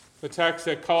The text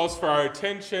that calls for our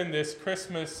attention this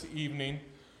Christmas evening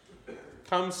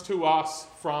comes to us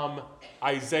from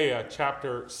Isaiah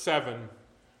chapter 7,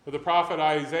 where the prophet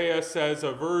Isaiah says,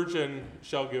 "A virgin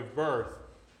shall give birth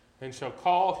and shall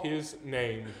call his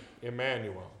name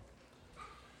Emmanuel."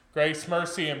 Grace,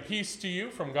 mercy, and peace to you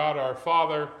from God our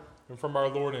Father and from our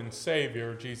Lord and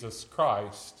Savior, Jesus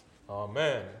Christ.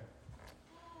 Amen.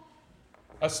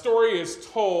 A story is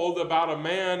told about a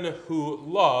man who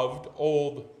loved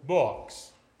old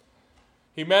books.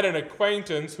 He met an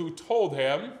acquaintance who told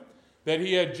him that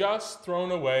he had just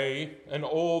thrown away an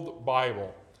old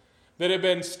Bible that had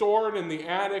been stored in the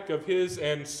attic of his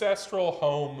ancestral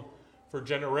home for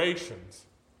generations.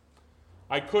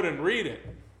 "I couldn't read it,"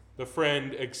 the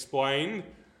friend explained.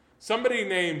 "Somebody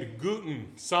named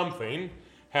Guten something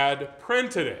had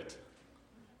printed it."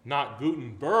 "Not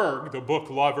Gutenberg," the book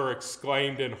lover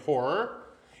exclaimed in horror.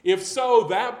 "If so,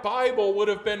 that Bible would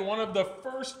have been one of the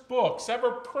first books ever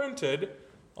printed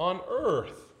on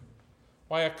earth.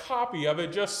 Why, a copy of it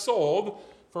just sold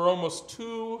for almost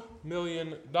 $2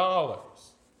 million.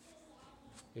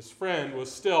 His friend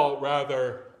was still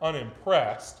rather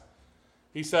unimpressed.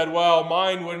 He said, "Well,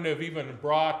 mine wouldn't have even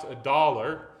brought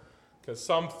 $1, because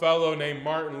some fellow named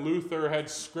Martin Luther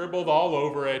had scribbled all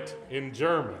over it in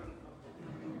German."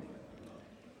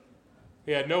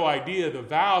 He had no idea the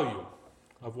value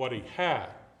of what he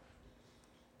had.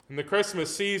 In the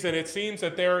Christmas season, it seems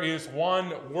that there is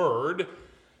one word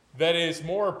that is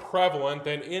more prevalent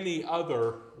than any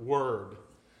other word.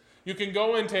 You can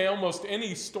go into almost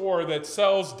any store that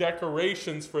sells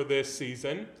decorations for this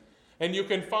season, and you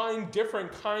can find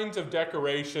different kinds of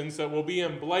decorations that will be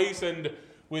emblazoned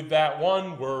with that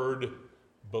one word,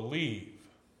 believe.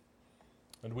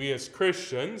 And we as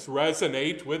Christians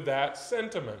resonate with that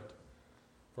sentiment.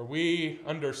 For we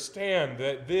understand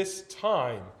that this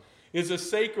time is a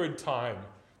sacred time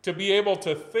to be able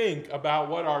to think about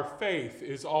what our faith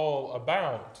is all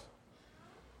about.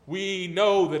 We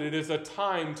know that it is a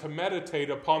time to meditate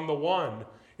upon the one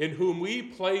in whom we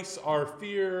place our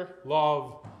fear,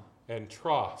 love, and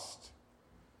trust.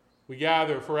 We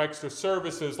gather for extra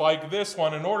services like this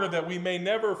one in order that we may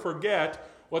never forget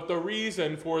what the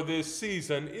reason for this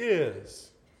season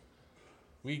is.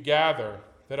 We gather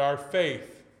that our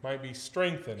faith might be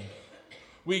strengthened.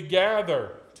 We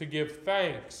gather to give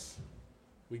thanks.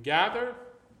 We gather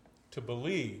to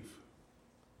believe.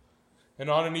 And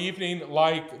on an evening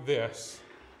like this,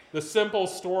 the simple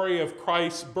story of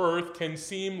Christ's birth can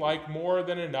seem like more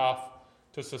than enough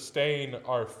to sustain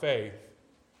our faith.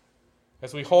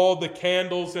 As we hold the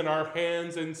candles in our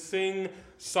hands and sing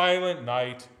Silent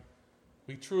Night,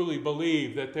 we truly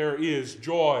believe that there is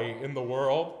joy in the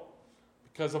world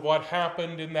because of what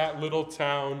happened in that little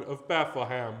town of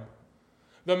Bethlehem.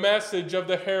 The message of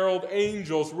the herald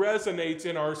angels resonates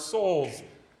in our souls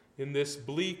in this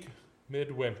bleak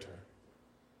midwinter,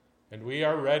 and we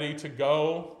are ready to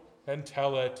go and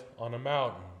tell it on a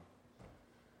mountain.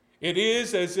 It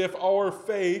is as if our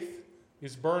faith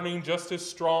is burning just as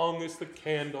strong as the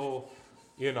candle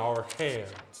in our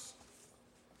hands.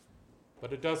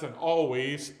 But it doesn't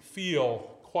always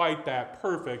feel quite that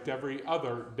perfect every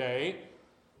other day.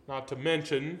 Not to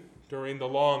mention during the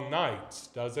long nights,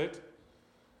 does it?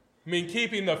 I mean,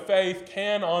 keeping the faith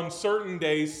can on certain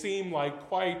days seem like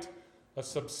quite a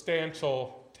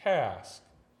substantial task.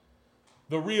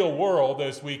 The real world,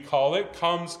 as we call it,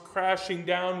 comes crashing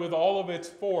down with all of its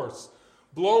force,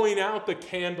 blowing out the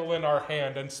candle in our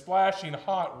hand and splashing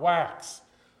hot wax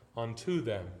onto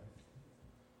them.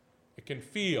 It can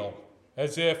feel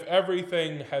as if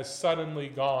everything has suddenly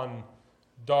gone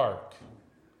dark.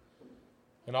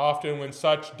 And often when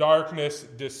such darkness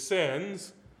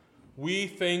descends, we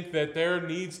think that there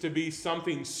needs to be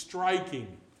something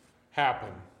striking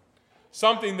happen.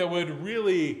 Something that would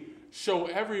really show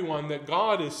everyone that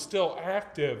God is still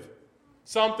active.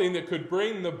 Something that could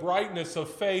bring the brightness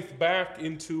of faith back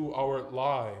into our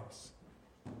lives.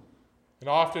 And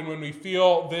often when we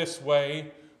feel this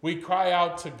way, we cry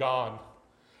out to God.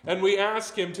 And we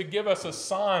ask Him to give us a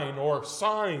sign or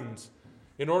signs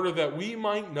in order that we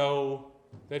might know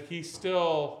that He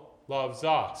still loves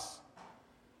us,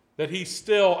 that He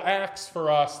still acts for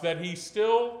us, that He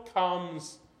still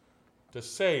comes to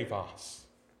save us.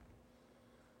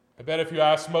 I bet if you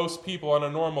ask most people on a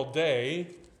normal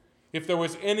day, if there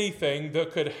was anything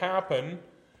that could happen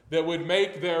that would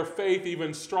make their faith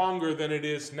even stronger than it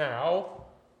is now,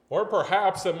 or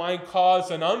perhaps it might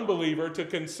cause an unbeliever to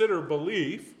consider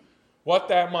belief, what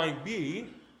that might be,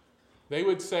 they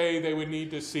would say they would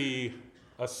need to see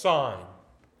a sign.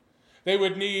 They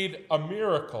would need a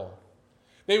miracle.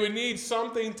 They would need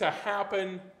something to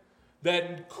happen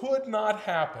that could not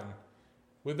happen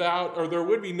without, or there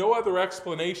would be no other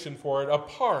explanation for it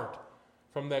apart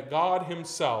from that God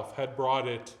himself had brought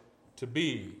it to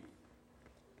be.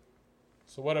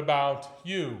 So what about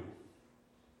you?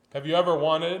 Have you ever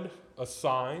wanted a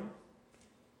sign?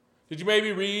 Did you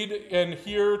maybe read and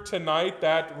hear tonight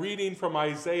that reading from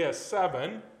Isaiah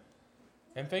 7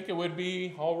 and think it would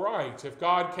be all right if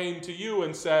God came to you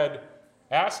and said,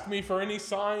 ask me for any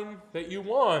sign that you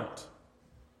want?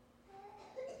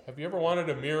 Have you ever wanted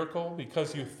a miracle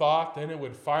because you thought then it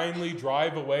would finally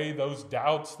drive away those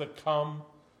doubts that come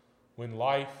when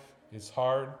life is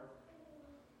hard?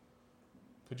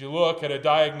 Could you look at a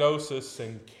diagnosis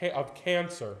of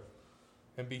cancer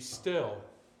and be still?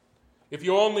 If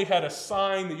you only had a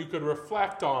sign that you could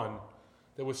reflect on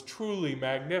that was truly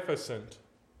magnificent,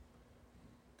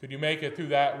 could you make it through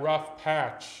that rough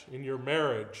patch in your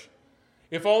marriage?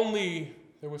 If only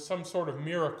there was some sort of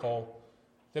miracle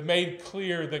that made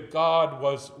clear that God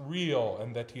was real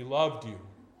and that he loved you.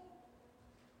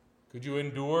 Could you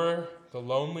endure the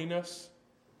loneliness?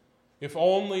 If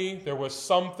only there was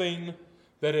something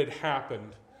that had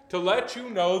happened to let you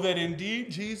know that indeed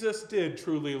Jesus did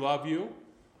truly love you,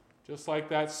 just like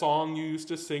that song you used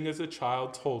to sing as a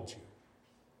child told you.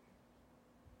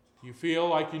 Do you feel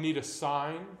like you need a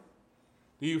sign?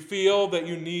 Do you feel that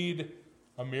you need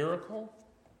a miracle?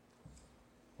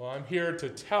 Well, I'm here to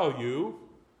tell you,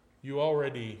 you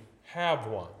already have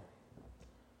one.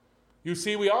 You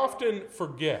see, we often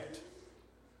forget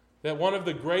that one of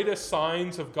the greatest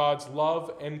signs of God's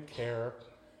love and care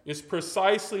is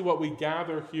precisely what we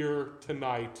gather here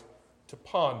tonight to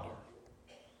ponder.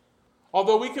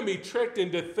 Although we can be tricked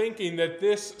into thinking that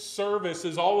this service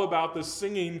is all about the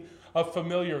singing of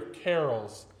familiar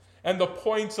carols and the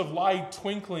points of light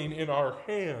twinkling in our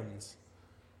hands,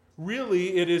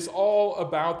 really it is all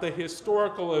about the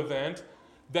historical event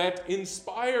that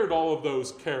inspired all of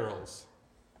those carols.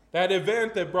 That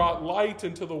event that brought light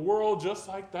into the world just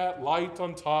like that light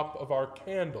on top of our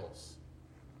candles.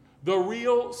 The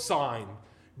real sign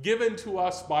given to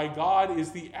us by God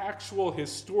is the actual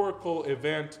historical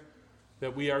event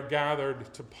that we are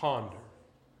gathered to ponder.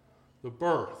 The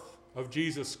birth of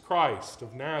Jesus Christ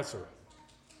of Nazareth.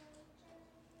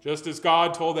 Just as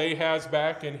God told Ahaz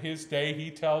back in his day, he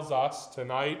tells us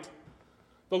tonight,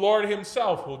 the Lord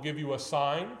himself will give you a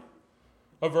sign.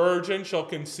 A virgin shall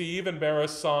conceive and bear a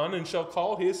son and shall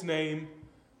call his name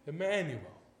Emmanuel.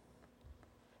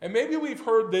 And maybe we've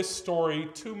heard this story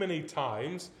too many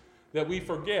times that we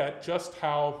forget just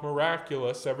how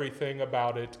miraculous everything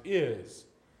about it is.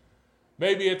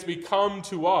 Maybe it's become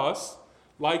to us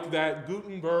like that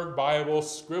Gutenberg Bible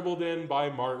scribbled in by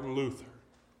Martin Luther.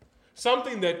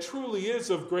 Something that truly is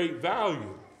of great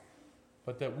value,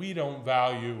 but that we don't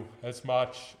value as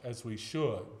much as we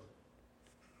should.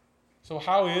 So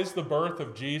how is the birth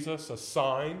of Jesus a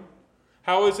sign?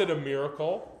 How is it a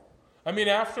miracle? I mean,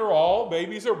 after all,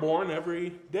 babies are born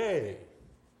every day.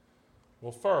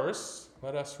 Well, first,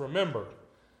 let us remember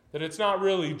that it's not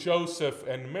really Joseph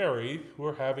and Mary who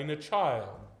are having a child.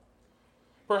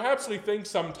 Perhaps we think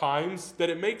sometimes that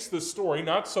it makes the story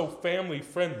not so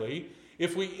family-friendly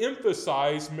if we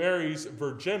emphasize Mary's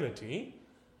virginity,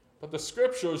 but the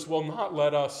scriptures will not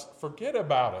let us forget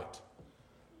about it.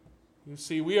 You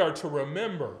see, we are to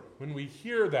remember when we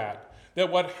hear that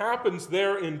what happens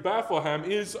there in Bethlehem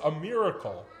is a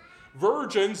miracle.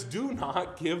 Virgins do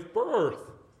not give birth.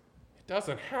 It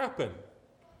doesn't happen.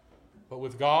 But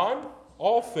with God,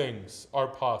 all things are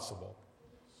possible.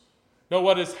 Now,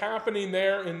 what is happening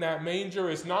there in that manger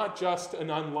is not just an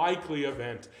unlikely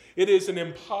event. It is an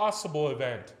impossible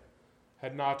event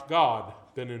had not God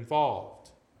been involved.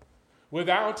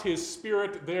 Without his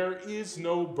Spirit, there is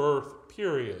no birth,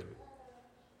 period.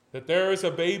 That there is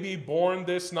a baby born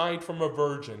this night from a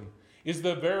virgin is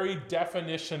the very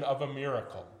definition of a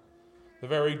miracle, the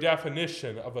very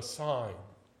definition of a sign.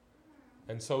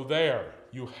 And so there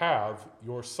you have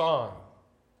your sign.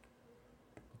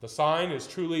 But the sign is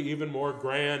truly even more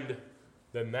grand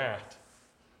than that.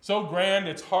 So grand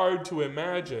it's hard to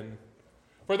imagine.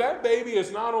 For that baby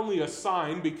is not only a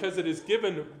sign because it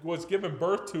was given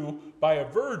birth to by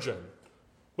a virgin,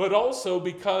 but also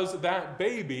because that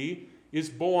baby is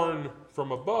born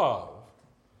from above.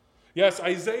 Yes,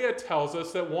 Isaiah tells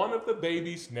us that one of the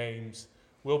baby's names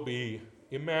will be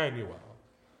Emmanuel,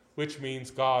 which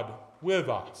means God with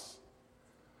us.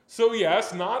 So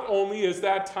yes, not only is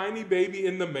that tiny baby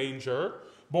in the manger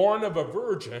born of a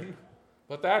virgin,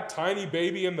 but that tiny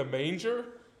baby in the manger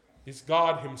is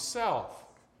God himself,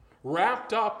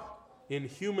 wrapped up in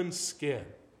human skin.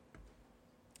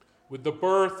 With the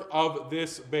birth of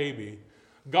this baby,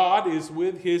 God is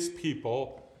with his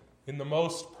people in the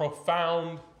most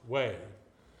profound way,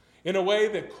 in a way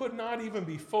that could not even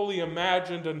be fully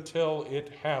imagined until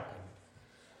it happened.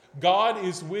 God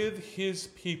is with his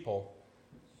people,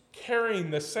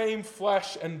 carrying the same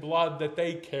flesh and blood that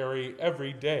they carry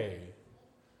every day.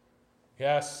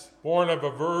 Yes, born of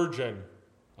a virgin,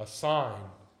 a sign.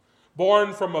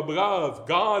 Born from above,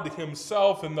 God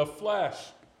himself in the flesh,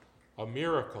 a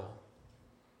miracle.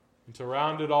 And to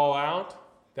round it all out,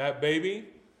 that baby,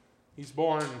 he's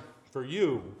born for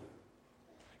you.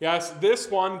 Yes,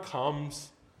 this one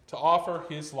comes to offer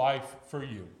his life for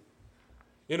you,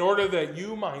 in order that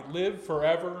you might live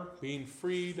forever, being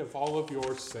freed of all of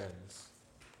your sins.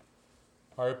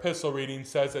 Our epistle reading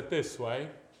says it this way: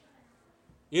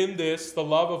 "In this the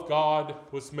love of God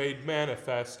was made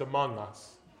manifest among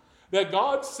us, that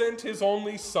God sent his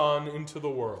only Son into the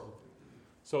world,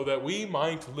 so that we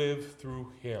might live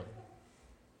through him."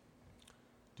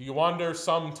 Do you wonder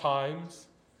sometimes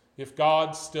if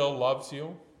God still loves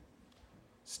you,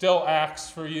 still acts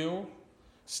for you,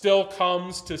 still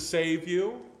comes to save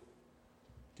you?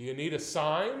 Do you need a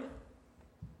sign?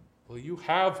 Well, you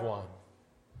have one.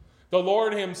 The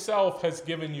Lord himself has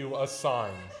given you a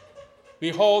sign.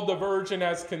 Behold, the virgin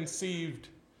has conceived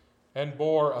and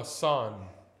bore a son,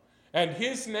 and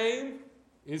his name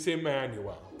is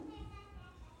Emmanuel.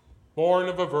 Born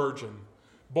of a virgin,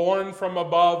 born from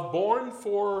above, born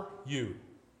for you.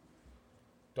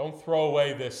 Don't throw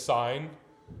away this sign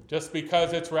just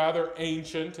because it's rather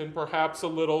ancient and perhaps a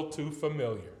little too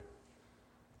familiar.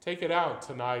 Take it out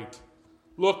tonight.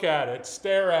 Look at it,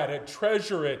 stare at it,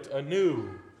 treasure it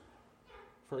anew.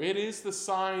 For it is the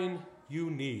sign you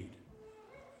need,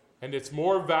 and it's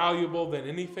more valuable than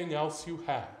anything else you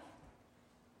have.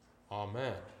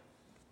 Amen.